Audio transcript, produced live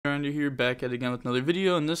Friender here, back at it again with another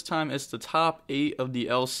video, and this time it's the top 8 of the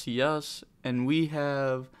LCS, and we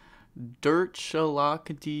have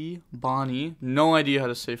Dirtchalakati Bonnie, no idea how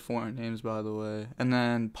to say foreign names by the way, and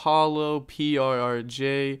then Paulo,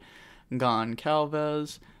 PRRJ,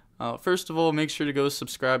 Goncalves. First of all, make sure to go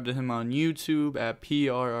subscribe to him on YouTube at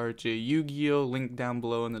PRRJ Yu-Gi-Oh, link down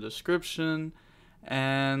below in the description,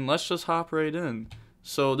 and let's just hop right in.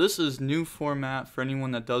 So this is new format for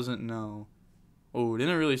anyone that doesn't know. Oh,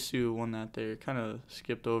 didn't really see who won that there. Kind of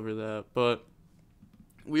skipped over that. But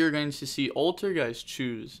we are going to see Altergeist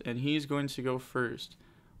choose, and he's going to go first.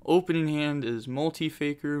 Opening hand is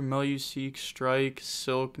Multi-Faker, Meluseek, Strike,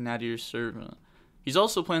 Silk, Nadir Servant. He's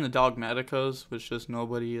also playing the Dogmaticas, which just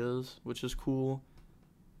nobody is, which is cool.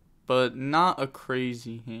 But not a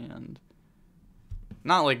crazy hand.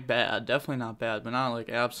 Not like bad, definitely not bad, but not like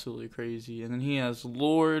absolutely crazy. And then he has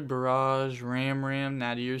Lord, Barrage, Ram,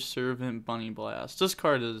 Nadir Servant, Bunny Blast. This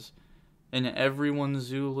card is in everyone's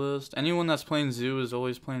Zoo list. Anyone that's playing Zoo is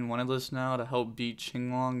always playing one of this now to help beat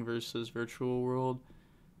Qinglong versus Virtual World.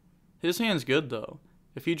 His hand's good though.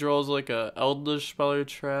 If he draws like a Eldlich Speller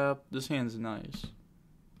Trap, this hand's nice.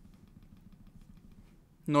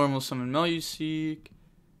 Normal summon Meluseek,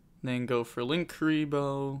 then go for Link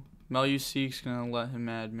Karibo. Meluseek's going to let him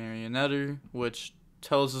add Marionetter, which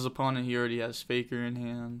tells his opponent he already has Faker in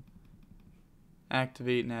hand.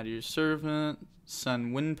 Activate Nadir Servant,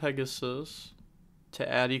 send Wind Pegasus to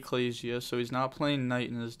add Ecclesia, so he's not playing Knight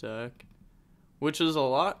in his deck, which is a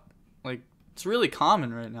lot, like, it's really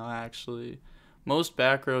common right now actually. Most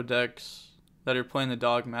back row decks that are playing the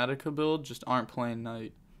Dogmatica build just aren't playing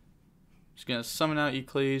Knight. Just going to summon out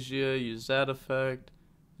Ecclesia, use that effect,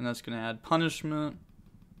 and that's going to add Punishment.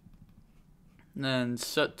 And then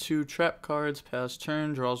set 2 trap cards, pass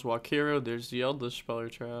turn, draws Wakero, there's the Eldlich Speller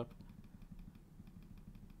Trap.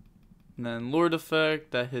 And then Lord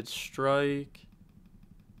effect, that hits Strike.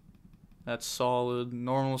 That's solid.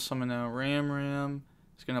 Normal summon out Ram.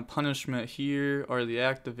 It's going to Punishment here, or the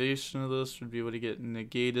activation of this would be able to get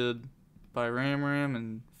negated by Ram,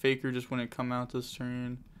 and Faker just wouldn't come out this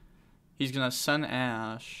turn. He's going to send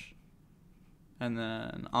Ash, and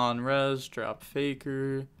then on res, drop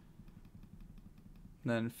Faker.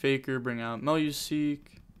 Then Faker, bring out Meluseek.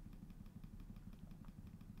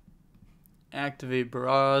 Activate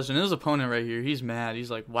Barrage. And his opponent right here, he's mad. He's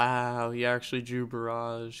like, wow, he actually drew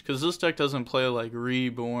Barrage. Because this deck doesn't play like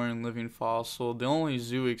Reborn, Living Fossil. The only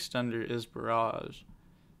Zoo extender is Barrage.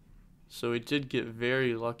 So he did get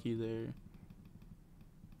very lucky there.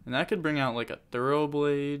 And that could bring out like a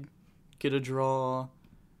Thoroughblade. Get a draw.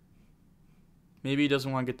 Maybe he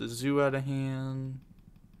doesn't want to get the Zoo out of hand.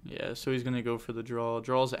 Yeah, so he's going to go for the draw.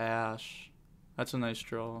 Draws Ash. That's a nice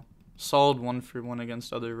draw. Solid 1-for-1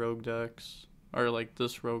 against other rogue decks. Or like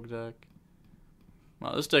this rogue deck.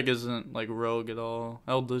 Wow, this deck isn't like rogue at all.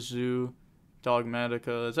 Eldlich Zoo,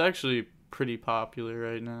 Dogmatica. It's actually pretty popular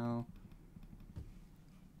right now.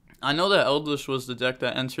 I know that Eldlich was the deck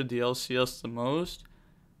that entered the LCS the most.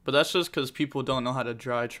 But that's just because people don't know how to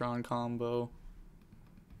Drytron combo.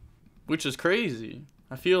 Which is crazy.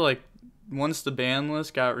 I feel like once the ban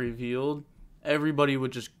list got revealed, everybody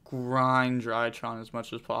would just grind Drytron as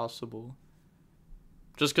much as possible.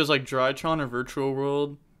 Just because like Drytron or Virtual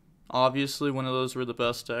World, obviously one of those were the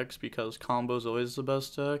best decks because combo's always the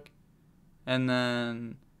best deck. And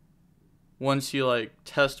then once you like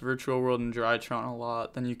test Virtual World and Drytron a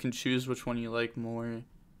lot, then you can choose which one you like more.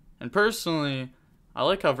 And personally, I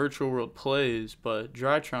like how Virtual World plays, but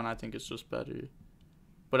Drytron I think is just better.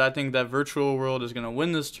 But I think that Virtual World is going to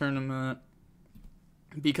win this tournament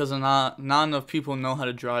because not enough people know how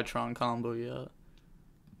to Drytron combo yet.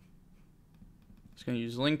 It's going to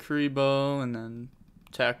use Link Karibo and then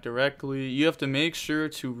attack directly. You have to make sure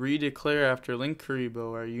to redeclare after Link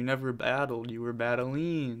Karibo or you never battled. You were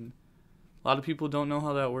battling. A lot of people don't know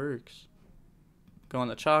how that works. Go on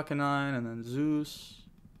the Chakanine and then Zeus.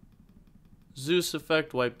 Zeus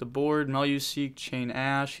effect, wipe the board. Meluseek, chain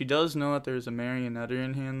Ash. He does know that there's a Marionetter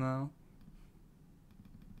in hand though.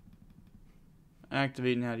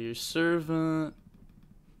 Activate Nadir Servant.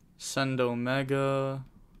 Send Omega.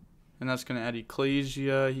 And that's going to add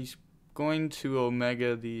Ecclesia. He's going to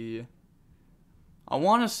Omega the... I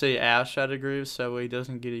want to say Ash out of grave so that way he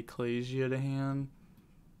doesn't get Ecclesia to hand.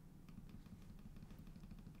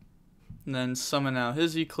 And then summon out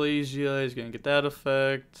his Ecclesia. He's going to get that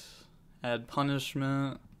effect. Add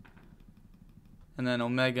Punishment. And then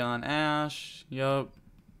Omega on Ash. Yup.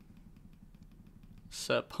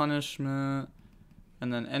 Set Punishment.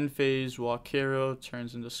 And then end phase, Wakero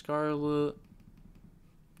turns into Scarlet.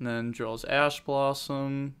 And then draws Ash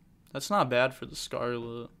Blossom. That's not bad for the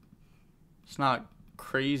Scarlet. It's not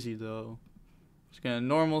crazy though. Just gonna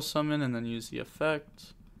normal summon and then use the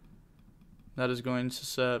effect. That is going to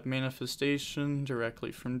set manifestation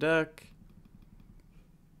directly from deck.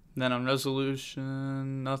 Then on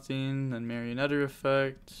resolution, nothing. Then marionette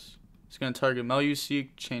effect. It's gonna target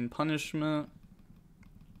Meluseek, chain punishment.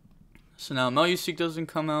 So now Meluseek doesn't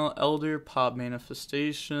come out. Elder, pop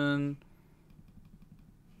manifestation.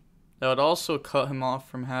 That would also cut him off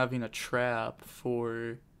from having a trap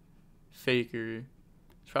for Faker.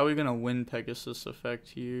 He's probably gonna win Pegasus effect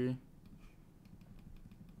here.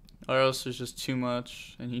 Or else there's just too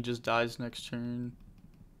much and he just dies next turn.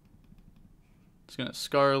 It's gonna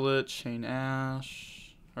Scarlet, chain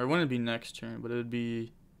Ash. Or it wouldn't be next turn, but it would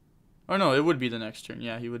be... Or no, it would be the next turn.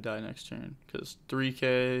 Yeah, he would die next turn. Because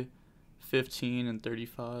 3k, 15, and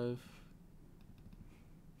 35.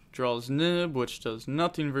 Draws Nib, which does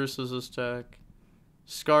nothing versus this deck.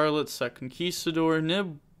 Scarlet, set Conquistador.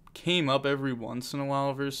 Nib came up every once in a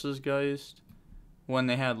while versus Geist when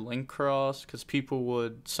they had Link Cross, because people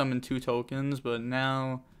would summon 2 tokens, but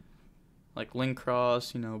now, like Link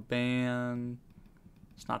Cross, you know, ban,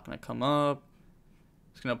 it's not going to come up.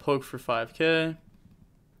 It's going to poke for 5k.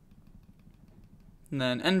 And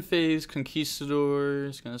then end phase, Conquistador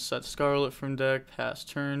is going to set Scarlet from deck, pass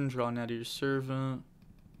turn, draw Nadir Servant.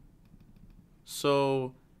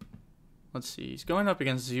 So, let's see, he's going up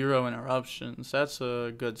against 0 interruptions. That's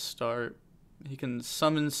a good start. He can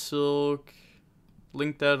summon Silk,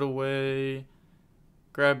 link that away,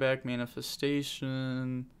 grab back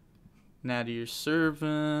manifestation, Nadir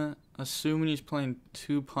Servant. Assuming he's playing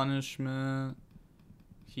 2 punishment,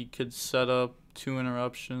 he could set up 2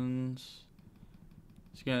 interruptions.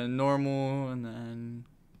 He's gonna normal and then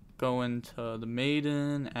go into the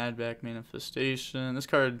Maiden, add back manifestation. This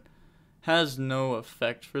card has no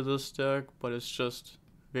effect for this deck, but it's just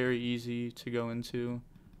very easy to go into.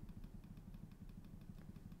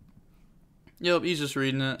 Yep, he's just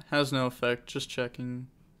reading it. Has no effect, just checking.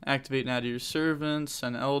 Activate Nadir Servant,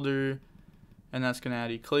 send Elder, and that's going to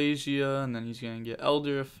add Ecclesia, and then he's going to get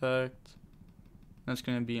Elder effect. That's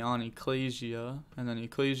going to be on Ecclesia, and then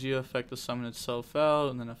Ecclesia effect to summon itself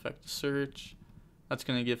out, and then effect to search. That's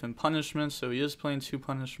going to give him punishment, so he is playing 2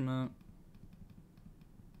 punishment.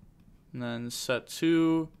 And then set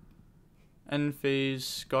 2, end phase,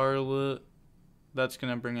 Scarlet. That's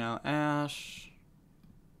going to bring out Ash.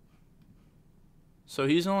 So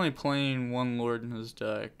he's only playing 1 Lord in his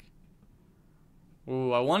deck.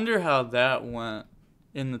 Ooh, I wonder how that went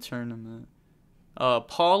in the tournament.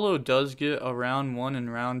 Paulo does get a round 1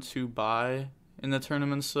 and round 2 bye in the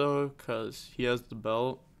tournaments though, because he has the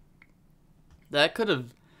belt. That could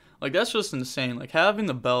have, like, that's just insane. Like, having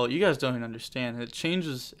the belt, you guys don't even understand. It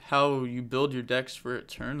changes how you build your decks for a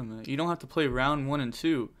tournament. You don't have to play round 1 and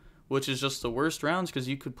 2. Which is just the worst rounds because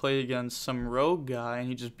you could play against some rogue guy and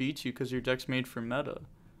he just beats you because your deck's made for meta.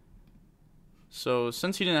 So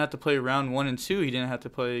since he didn't have to play round 1 and 2, he didn't have to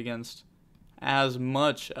play against as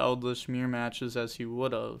much Eldlich mirror matches as he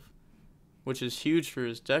would have. Which is huge for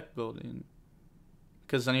his deck building.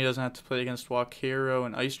 Because then he doesn't have to play against Walkero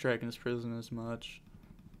and Ice Dragon's Prison as much.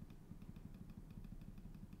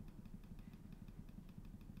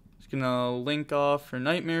 Gonna link off for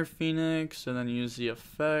Nightmare Phoenix and then use the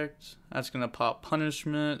effect. That's gonna pop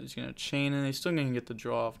punishment. He's gonna chain it. He's still gonna get the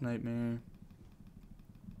draw off Nightmare.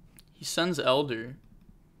 He sends Elder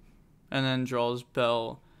and then draws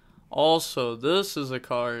Bell. Also, this is a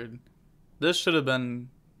card. This should have been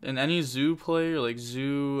in any Zoo player, like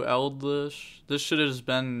Zoo Eldlich. This should have just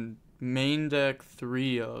been main deck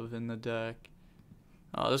 3 of in the deck.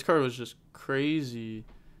 This card was just crazy.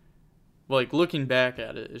 Like, looking back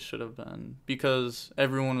at it, it should have been. Because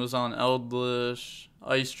everyone was on Eldlich.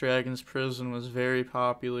 Ice Dragon's Prison was very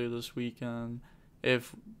popular this weekend.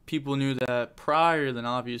 If people knew that prior, then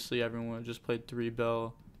obviously everyone would have just played 3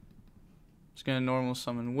 Bell. Just gonna normal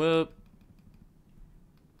summon Whip.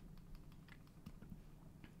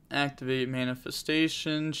 Activate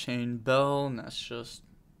Manifestation, chain Bell, and that's just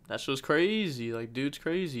crazy. Like, dude's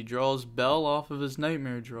crazy. Draws Bell off of his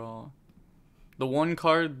Nightmare draw. The one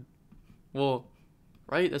card... Well,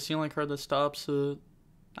 right? That's the only card that stops it.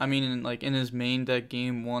 I mean, in his main deck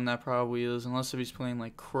game 1, that probably is. Unless if he's playing,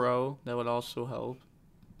 like, Crow, that would also help.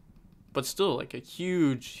 But still, like, a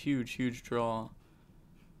huge draw.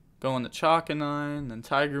 Going to Chakanine, then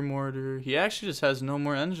Tiger Mortar. He actually just has no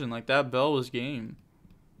more engine. Like, that Bell was game.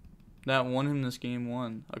 That won him this game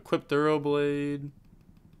 1. Equip Thoroughblade.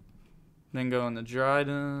 Then go into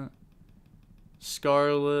Dryden.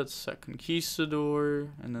 Scarlet, set Conquistador,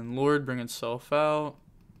 and then Lord bring itself out.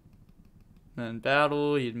 Then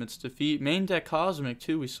battle, he admits defeat. Main deck Cosmic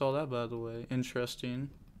too, we saw that by the way. Interesting.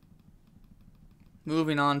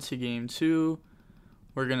 Moving on to game 2.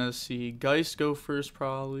 We're going to see Geist go first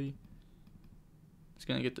probably. He's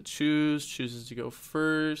going to get to choose. Chooses to go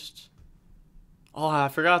first. Oh, I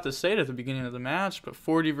forgot to say it at the beginning of the match, but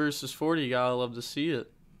 40 versus 40, you gotta love to see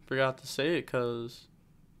it. Forgot to say it because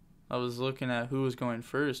I was looking at who was going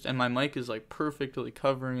first, and my mic is like perfectly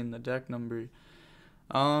covering the deck number.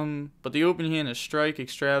 But the open hand is Strike,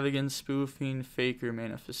 Extravagance, Spoofing, Faker,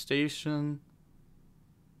 Manifestation.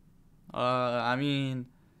 I mean,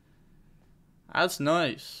 that's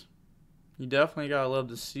nice. You definitely gotta love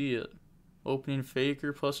to see it. Opening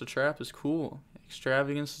Faker plus a trap is cool.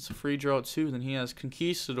 Extravagance is a free draw too. Then he has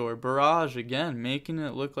Conquistador, Barrage again, making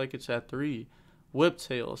it look like it's at 3.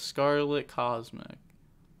 Whiptail, Scarlet, Cosmic.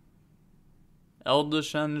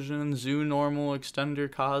 Eldlich Engine, Zoo Normal,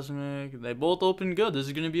 Extender, Cosmic. They both open good. This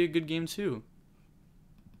is going to be a good game too.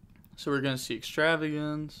 So we're going to see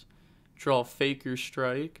Extravagance. Draw Faker,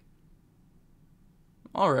 Strike.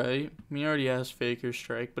 Alright. He already has Faker,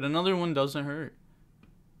 Strike, but another one doesn't hurt.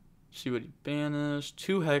 See what he banished.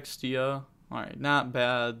 2 Hextia. Alright, not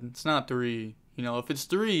bad. It's not 3. You know, if it's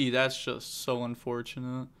 3, that's just so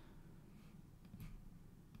unfortunate.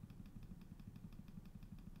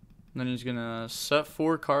 And then he's gonna set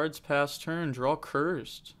 4 cards past turn, draw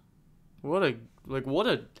Cursed. What a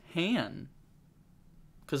hand.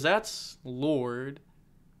 Cause that's Lord.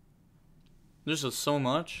 There's just so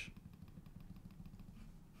much.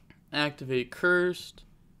 Activate Cursed.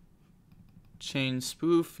 Chain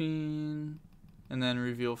Spoofing. And then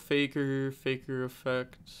reveal Faker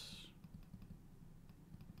effect.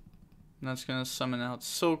 And that's going to summon out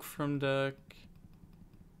Silk from deck.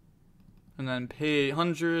 And then pay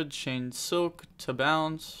 800, chain Silk to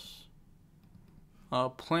bounce.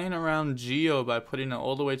 Playing around Geo by putting it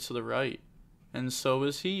all the way to the right. And so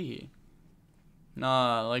is he.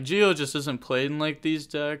 Like Geo just isn't played in like these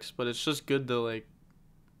decks, but it's just good to like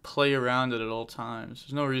play around it at all times.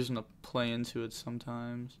 There's no reason to play into it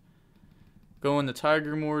sometimes. Go into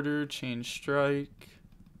Tiger Mortar, change Strike.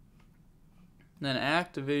 Then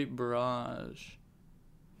activate Barrage.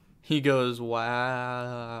 He goes,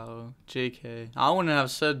 wow. JK. I wouldn't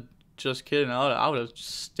have said just kidding. I would have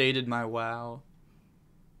stated my wow.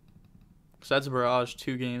 Because that's Barrage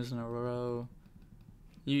 2 games in a row.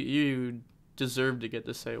 You deserve to get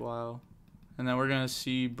to say wow. And then we're going to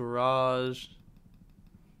see Barrage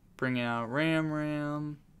bringing out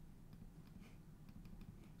Ram.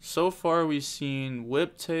 So far, we've seen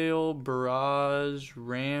Whiptail, Barrage,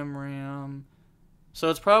 Ram. So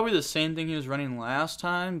it's probably the same thing he was running last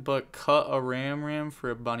time, but cut a Ram for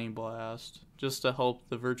a Bunny Blast, just to help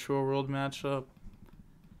the Virtual World matchup.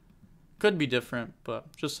 Could be different,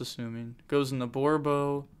 but just assuming. Goes in the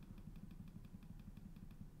Borbo.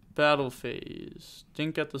 Battle phase.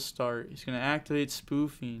 Dink at the start. He's going to activate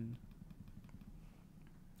Spoofing.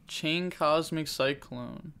 Chain Cosmic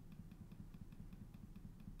Cyclone.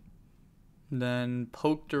 Then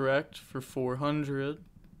Poke Direct for 400.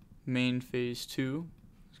 Main phase 2.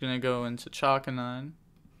 He's going to go into Chakanine.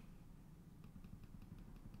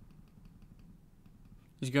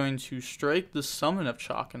 He's going to strike the summon of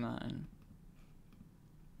Chakanine.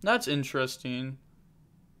 That's interesting.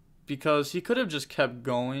 Because he could have just kept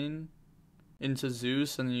going into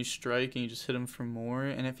Zeus and then you strike and you just hit him for more.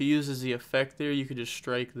 And if he uses the effect there, you could just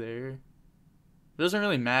strike there. It doesn't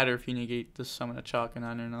really matter if you negate the summon of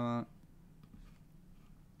Chakanine or not.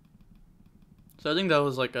 So I think that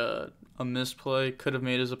was like a misplay. Could have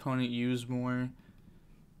made his opponent use more.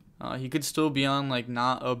 He could still be on like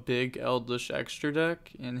not a big Eldlich extra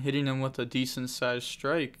deck, and hitting him with a decent sized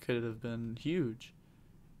strike could have been huge.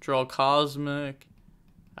 Draw Cosmic.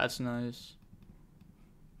 That's nice.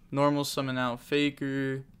 Normal summon out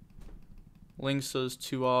Faker. Links those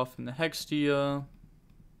 2 off in the Hextia.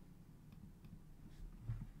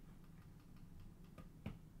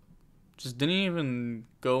 Just didn't even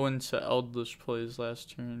go into Eldlich plays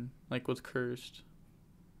last turn, like with Cursed.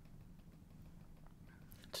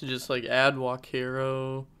 To just like add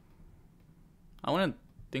Wakero. I wouldn't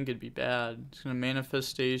think it'd be bad. It's gonna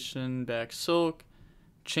Manifestation, back Silk,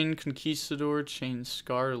 chain Conquistador, chain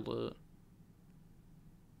Scarlet,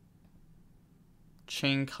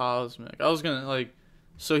 chain Cosmic. I was gonna like,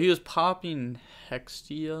 so he was popping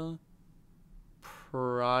Hextia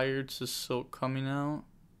prior to Silk coming out.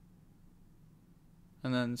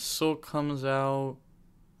 And then Silk comes out,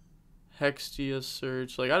 Hextia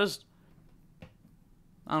search. Like, I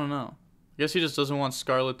don't know. I guess he just doesn't want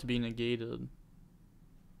Scarlet to be negated.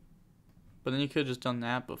 But then he could have just done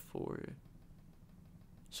that before.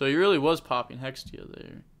 So he really was popping Hextia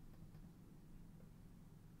there.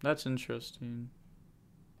 That's interesting.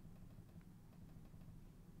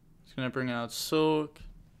 He's gonna bring out Silk.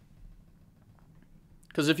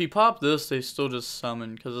 Because if you pop this, they still just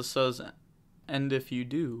summon. Because it says, and if you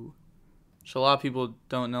do. Which a lot of people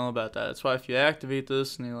don't know about that. That's why if you activate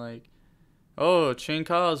this and they're like, oh, Chain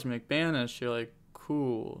Cosmic, Banish, you're like,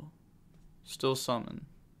 cool. Still summon.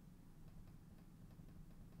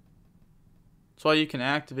 That's why you can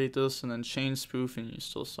activate this and then Chain Spoof and you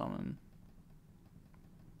still summon.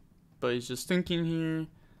 But he's just thinking here.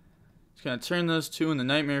 He's going to turn those 2 into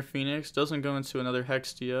Nightmare Phoenix. Doesn't go into another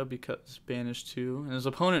Hextia because Banish 2. And his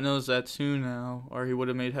opponent knows that too now, or he would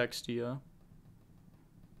have made Hextia.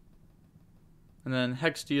 And then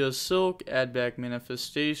Hextia Silk, add back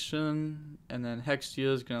Manifestation. And then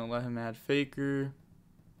Hextia is going to let him add Faker.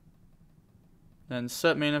 Then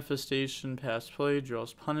set Manifestation, pass play,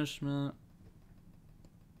 draws Punishment.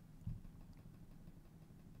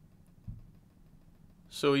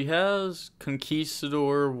 So he has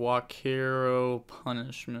Conquistador, Wakero,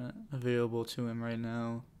 Punishment available to him right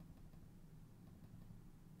now.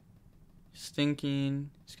 He's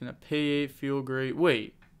thinking, he's going to pay 8, feel great.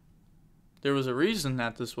 Wait, there was a reason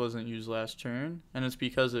that this wasn't used last turn, and it's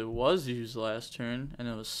because it was used last turn and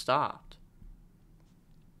it was stopped.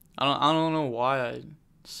 I don't know why I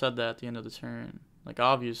said that at the end of the turn. Like,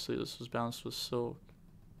 obviously this was bounced with Silk.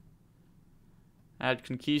 Add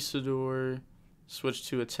Conquistador. Switch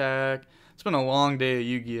to attack. It's been a long day of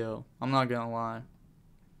Yu-Gi-Oh! I'm not gonna lie.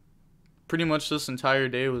 Pretty much this entire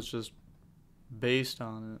day was just based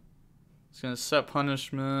on it. It's gonna set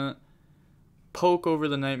Punishment. Poke over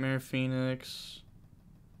the Nightmare Phoenix.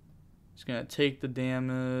 It's gonna take the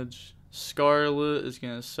damage. Scarlet is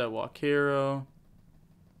gonna set Wakero.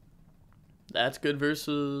 That's good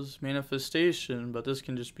versus Manifestation, but this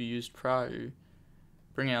can just be used prior.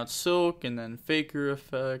 Bring out Silk and then Faker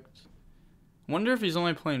effect. Wonder if he's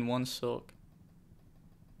only playing 1 Silk.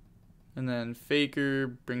 And then Faker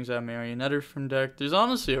brings out Marionetta from deck. There's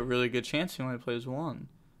honestly a really good chance he only plays 1.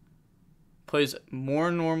 Plays more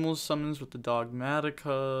normal summons with the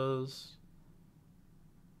Dogmaticas.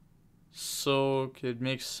 Silk, it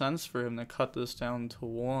makes sense for him to cut this down to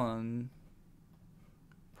 1.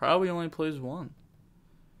 Probably only plays 1.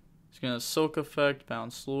 He's going to Silk effect,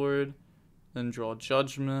 bounce Lord, then draw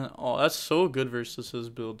Judgment. Oh, that's so good versus his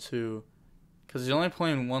build too. Because he's only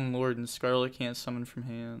playing 1 Lord and Scarlet can't summon from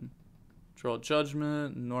hand. Draw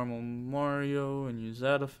Judgment, normal Mario, and use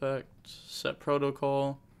that effect. Set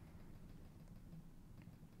Protocol.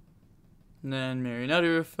 And then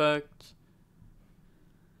Marionetta effect.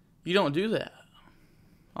 You don't do that.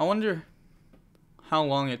 I wonder how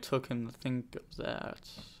long it took him to think of that.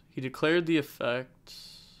 He declared the effect.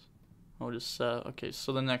 I'll just set. Okay,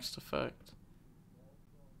 so the next effect.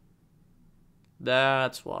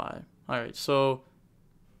 That's why. Alright, so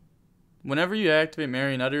whenever you activate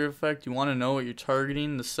Marionetta effect, you want to know what you're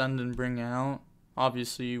targeting to send and bring out.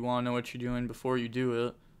 Obviously, you want to know what you're doing before you do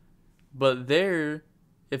it. But there,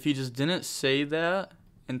 if he just didn't say that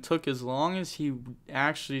and took as long as he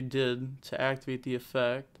actually did to activate the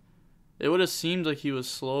effect, it would have seemed like he was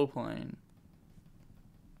slow playing.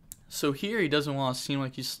 So here, he doesn't want to seem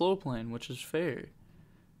like he's slow playing, which is fair.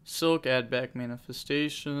 Silk, add back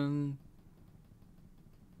Manifestation.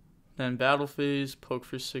 Then battle phase, poke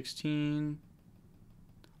for 16.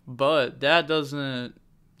 But that doesn't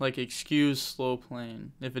like excuse slow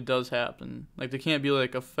playing if it does happen. Like, they can't be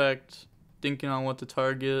like effect thinking on what to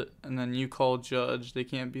target and then you call judge. They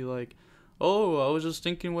can't be like, oh, I was just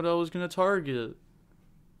thinking what I was gonna target.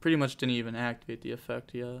 Pretty much didn't even activate the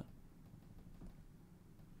effect yet.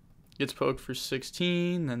 Gets poked for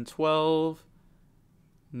 16, then 12,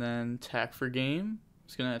 and then attack for game.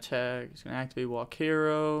 It's gonna attack. It's gonna activate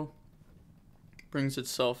Wakero. Brings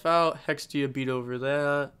itself out. Hextia beat over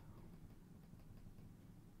that.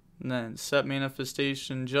 And then set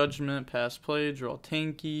Manifestation, Judgment, pass play, draw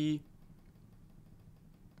Tanky.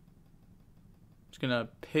 It's gonna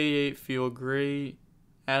pay 8, feel great.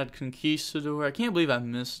 Add Conquistador. I can't believe I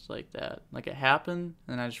missed like that. Like, it happened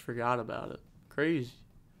and I just forgot about it. Crazy.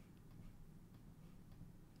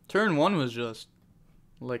 Turn 1 was just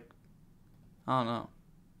like, I don't know.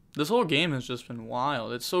 This whole game has just been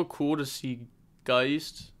wild. It's so cool to see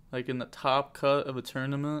Geist like in the top cut of a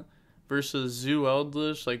tournament versus Zoodiac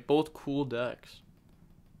Eldlich, like both cool decks.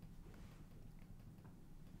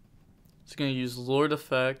 It's gonna use Lord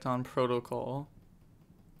effect on Protocol.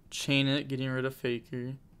 Chain it, getting rid of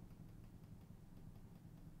Faker.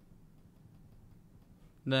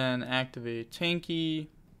 Then activate Tanky.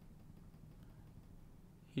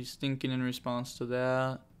 He's thinking in response to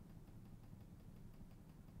that.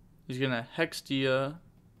 He's gonna Hextia,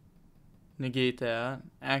 negate that.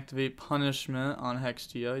 Activate Punishment on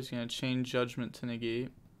Hextia. He's gonna chain Judgment to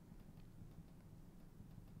negate.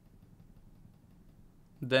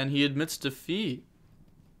 Then he admits defeat.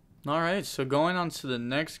 Alright, so going on to the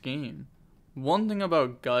next game. One thing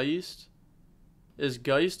about Geist is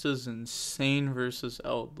insane versus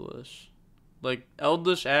Eldlich. Like,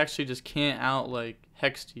 Eldlich actually just can't out, like,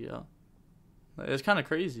 Hextia. It's kind of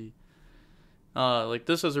crazy. Like,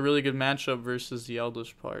 this is a really good matchup versus the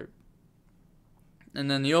Eldlich part.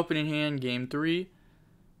 And then the opening hand, game 3,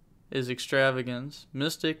 is Extravagance,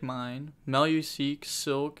 Mystic Mine, Meluseek,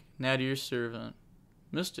 Silk, Nadir Servant.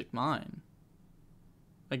 Mystic Mine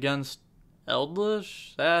against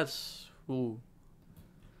Eldlich? That's, ooh,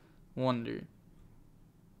 wonder.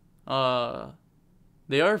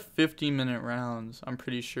 They are 50-minute rounds, I'm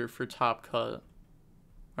pretty sure, for top cut.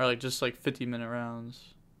 Or like just like 50-minute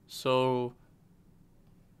rounds. So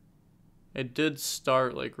it did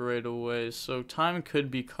start like right away. So time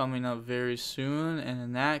could be coming up very soon. And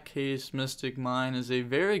in that case, Mystic Mine is a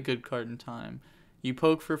very good card in time. You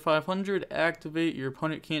poke for 500, activate, your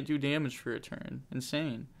opponent can't do damage for a turn.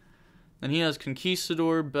 Insane. Then he has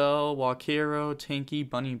Conquistador, Bell, Walkero, Tanky,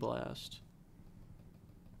 Bunny Blast.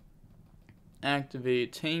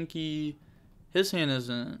 Activate Tanky. His hand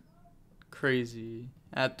isn't crazy.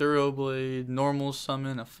 Add Thoroughblade, normal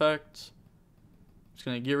summon, effect. Just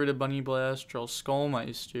gonna get rid of Bunny Blast, draw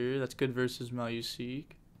Skullmeister. That's good versus Meluseek.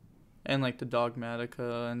 And like the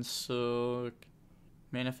Dogmatica and Silk.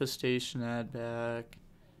 Manifestation, add back.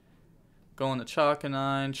 Go on the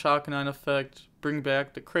Chakanine effect. Bring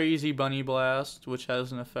back the crazy Bunny Blast, which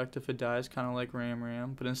has an effect if it dies, kind of like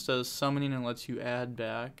Ram. But instead of summoning, it lets you add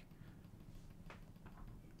back.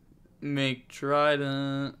 Make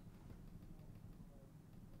Trident.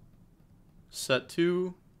 Set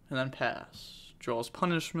 2, and then pass. Draws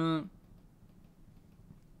Punishment.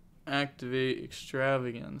 Activate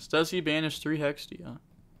Extravagance. Does he banish 3 Hextia?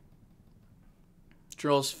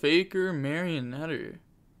 Draws Faker, Marionetter.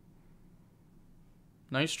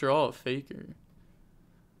 Nice draw of Faker.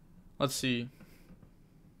 Let's see.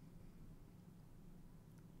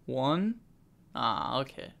 1? Ah,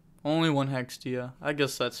 okay. Only 1 Hextia. I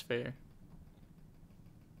guess that's fair.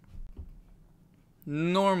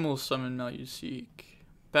 Normal summon Meluseek.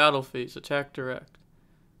 Battle phase, attack direct.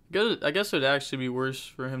 I guess it would actually be worse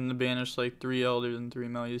for him to banish like 3 Elder than 3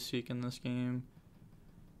 Meluseek in this game.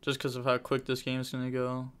 Just because of how quick this game is going to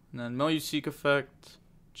go. And then Meluseek effect.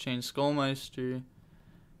 Change Skullmeister.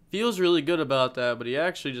 Feels really good about that, but he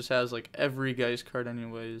actually just has like every Geist card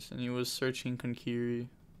anyways. And he was searching Konkiri.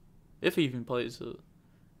 If he even plays it.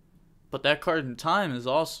 But that card in time is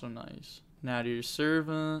also nice. Nadir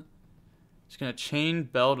Servant. He's going to chain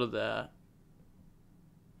Bell to that.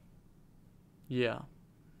 Yeah.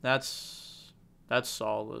 That's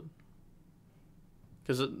solid.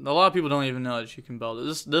 Because a lot of people don't even know that you can bell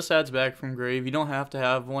this adds back from grave. You don't have to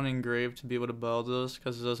have one in grave to be able to bell this,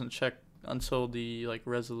 because it doesn't check until the like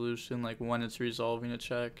resolution, like when it's resolving, it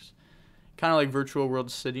checks. Kind of like Virtual World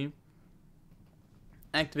City.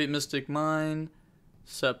 Activate Mystic Mine.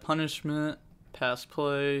 Set Punishment. Pass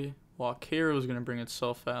play. Walkero is going to bring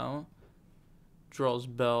itself out. Draws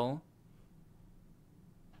Bell.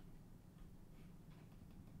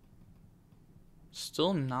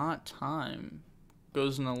 Still not time.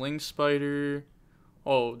 Goes in the Link Spider.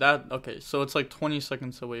 Oh, okay, so it's like 20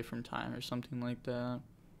 seconds away from time or something like that.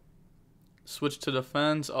 Switch to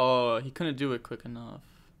defense. Oh, he couldn't do it quick enough.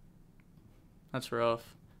 That's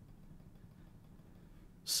rough.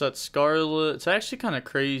 Set Scarlet. It's actually kind of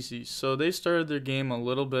crazy. So they started their game a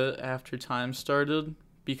little bit after time started.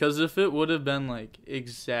 Because if it would have been like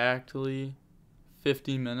exactly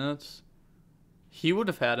 50 minutes, he would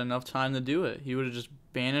have had enough time to do it. He would have just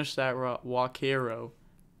banished that Walkero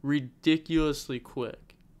ridiculously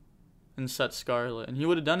quick and set Scarlet, and he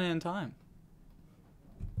would have done it in time.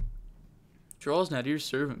 Draws Nadir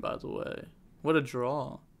Servant, by the way. What a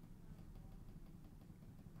draw.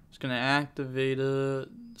 Just going to activate it,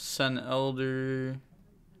 send Elder,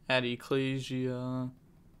 add Ecclesia,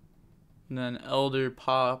 and then Elder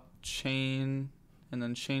pop, chain, and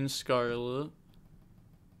then chain Scarlet.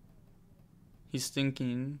 He's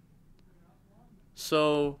thinking.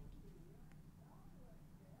 So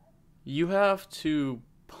you have to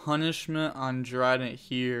punishment on Dryden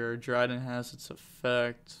here. Dryden has its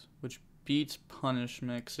effect, which beats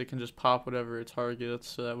punishment because it can just pop whatever it targets,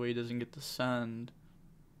 so that way he doesn't get to send.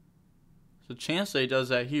 So chance that he does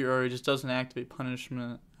that here, or he just doesn't activate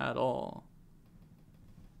punishment at all.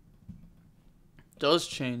 Does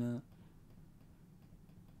chain it.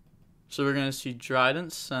 So we're going to see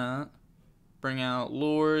Dryden sent. Bring out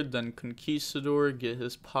Lord, then Conquistador, get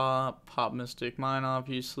his pop Mystic Mine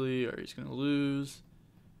obviously, or he's going to lose.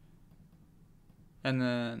 And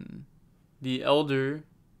then the Elder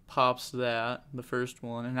pops that, the first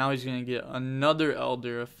one, and now he's going to get another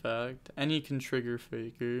Elder effect, and he can trigger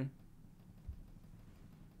Faker.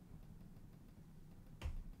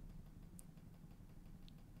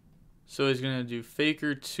 So he's going to do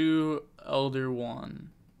Faker 2, Elder 1.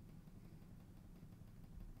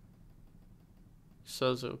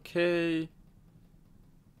 Says okay.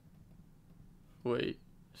 Wait,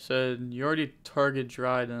 said you already target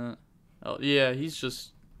Trident. Oh, yeah, he's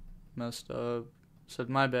just messed up. Said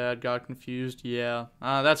my bad, got confused. Yeah,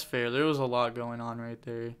 that's fair. There was a lot going on right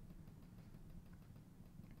there.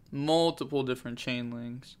 Multiple different chain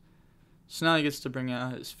links. So now he gets to bring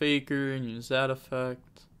out his Faker and use that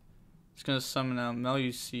effect. He's going to summon out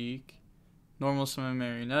Meluseek. Normal summon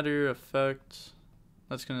Marionetter effect.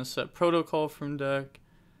 That's going to set Protocol from deck.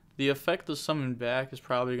 The effect to summon back is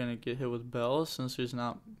probably going to get hit with Bell, since there's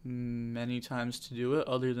not many times to do it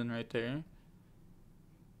other than right there.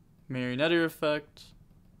 Marionetter effect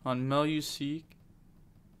on Meluseek.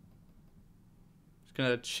 It's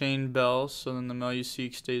going to chain Bell, so then the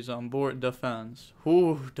Meluseek stays on board. Defense.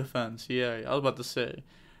 Ooh, defense. Yeah, I was about to say.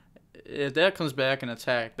 If that comes back and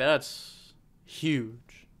attack, that's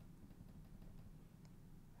huge.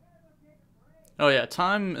 Oh yeah,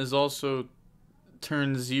 time is also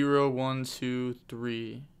turn 0, 1, 2,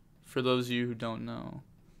 3. For those of you who don't know.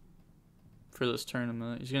 For this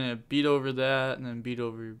tournament. He's gonna beat over that and then beat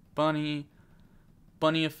over Bunny.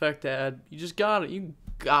 Bunny effect add. You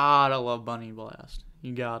gotta love Bunny Blast.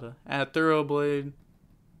 You gotta. Add Thoroughblade.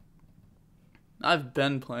 I've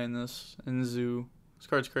been playing this in Zoo. This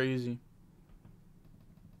card's crazy.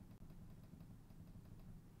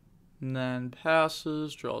 And then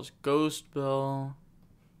passes, draws Ghost Bell.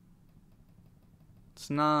 It's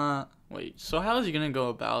not... Wait, so how is he going to go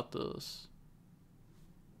about this?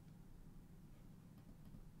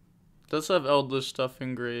 Does have Eldlich stuff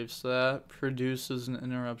engraved, so that produces an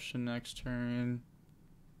interruption next turn.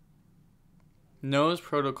 Knows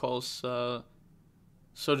Protocol set.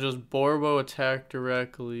 So just Borbo attack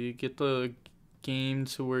directly. Get the game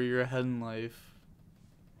to where you're ahead in life.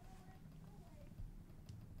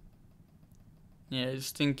 Yeah,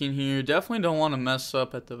 just thinking here. Definitely don't want to mess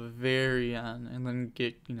up at the very end and then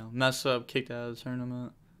get, mess up, kicked out of the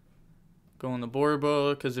tournament. Go in the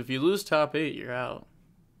Borbo, because if you lose top 8, you're out.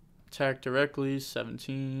 Attack directly,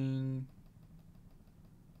 17.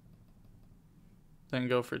 Then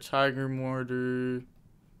go for Tiger Mortar,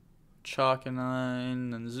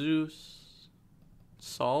 Chalk-9, then Zeus.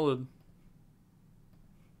 Solid.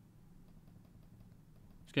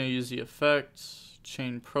 He's going to use the effects,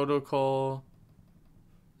 chain Protocol.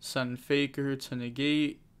 Send Faker to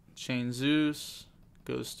negate, chain Zeus,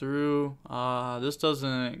 goes through. This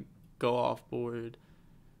doesn't go off board.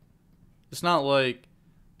 It's not like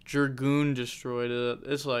Dragoon destroyed it.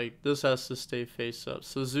 It's like this has to stay face up.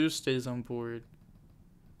 So Zeus stays on board.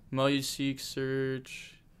 Meluseek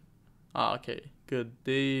search. Okay, good.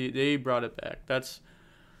 They brought it back. That's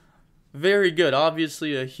very good.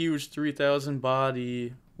 Obviously a huge 3,000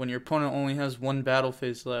 body when your opponent only has one battle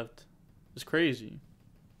phase left. It's crazy.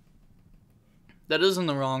 That is in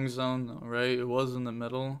the wrong zone, though, right? It was in the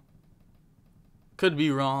middle. Could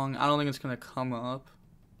be wrong. I don't think it's going to come up.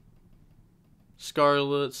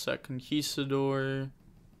 Scarlet, set Conquistador.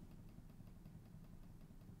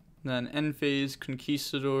 Then end phase,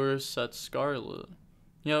 Conquistador, set Scarlet.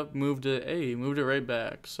 Yep, moved it. Hey, moved it right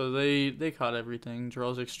back. So they caught everything.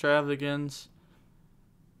 Draws Extravagance.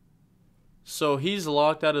 So he's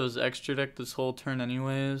locked out of his extra deck this whole turn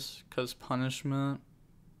anyways, because punishment.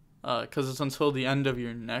 Because it's until the end of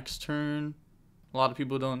your next turn. A lot of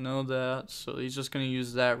people don't know that, so he's just going to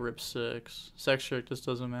use that rip 6. This extra deck just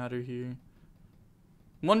doesn't matter here.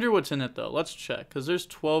 Wonder what's in it, though. Let's check, because there's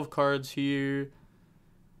 12 cards here.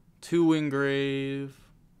 2 engrave.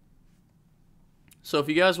 So if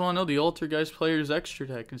you guys want to know the Altergeist player's extra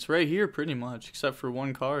deck, it's right here pretty much, except for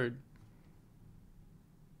one card.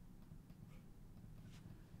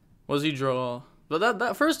 What does he draw? But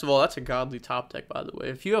that first of all, that's a godly top deck, by the way.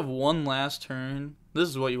 If you have one last turn, this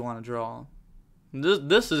is what you want to draw.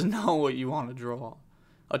 This is not what you want to draw.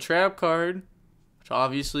 A trap card, which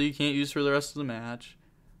obviously you can't use for the rest of the match.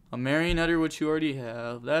 A Marionetter, which you already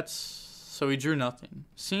have. That's... So he drew nothing.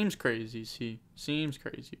 Seems crazy, seems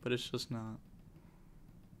crazy, but it's just not.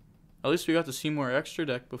 At least we got to see more extra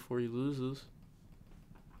deck before he loses.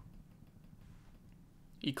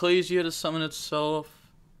 Ecclesia to summon itself.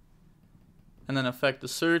 And then affect the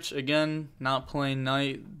search. Again, not playing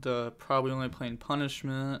Knight. Probably only playing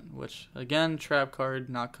Punishment. Which, again, trap card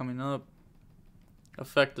not coming up.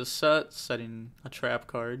 Affect the set. Setting a trap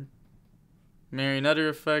card. Marionetter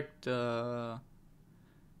effect.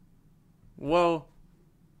 Well,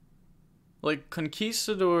 Like,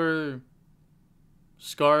 Conquistador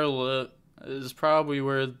Scarlet is probably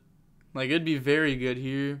where, like, it'd be very good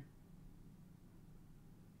here.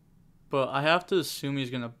 But I have to assume he's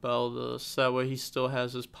going to bell this. That way he still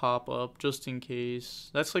has his pop-up, just in case.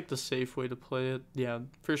 That's, like, the safe way to play it. Yeah,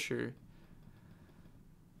 for sure.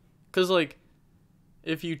 Because, like,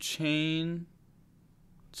 if you chain...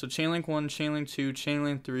 So, chain link 1, chain link 2, chain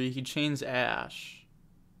link 3, he chains Ashe.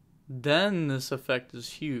 Then this effect is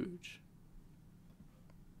huge.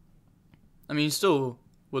 I mean, he still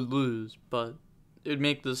would lose, but it would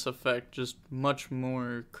make this effect just much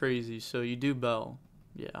more crazy. So, you do bell.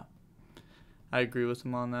 Yeah. I agree with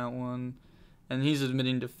him on that one. And he's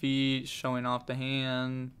admitting defeat, showing off the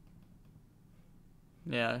hand.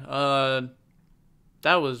 Yeah,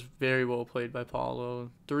 that was very well played by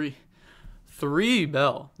Paulo. Three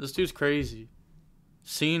bell. This dude's crazy.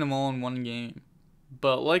 Seeing them all in one game.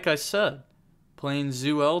 But like I said, playing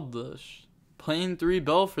Eldlich, playing 3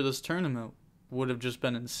 bell for this tournament would have just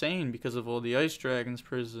been insane because of all the Ice Dragons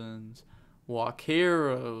prisons,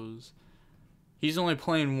 Walkeros. He's only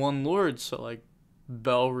playing 1 Lord, so like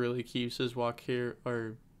Bell really keeps his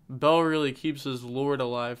Bell really keeps his Lord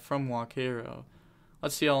alive from Walkero.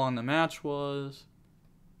 Let's see how long the match was.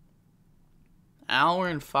 Hour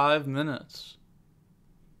and 5 minutes.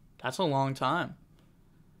 That's a long time.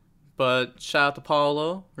 But shout out to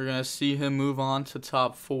Paulo. We're gonna see him move on to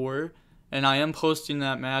top 4. And I am posting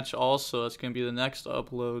that match also. It's gonna be the next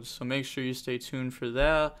upload, so make sure you stay tuned for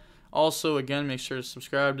that. Also, again, make sure to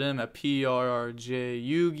subscribe to him at PRRJ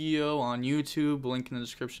Yu-Gi-Oh! On YouTube. Link in the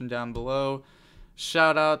description down below.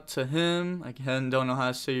 Shout out to him. Again, don't know how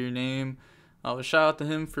to say your name. Shout out to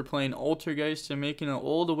him for playing Altergeist and making it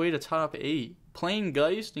all the way to top 8. Playing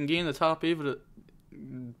Geist and getting the top 8 of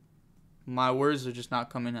my words are just not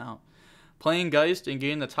coming out. Playing Geist and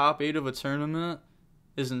getting the top 8 of a tournament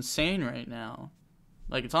is insane right now.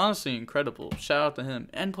 Like, it's honestly incredible. Shout out to him.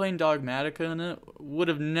 And playing Dogmatica in it, would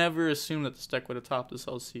have never assumed that this deck would have topped this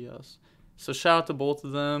LCS. So shout out to both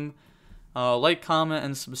of them. Like, comment,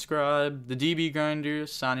 and subscribe. The DB Grinder,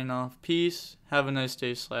 signing off. Peace. Have a nice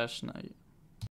day /night.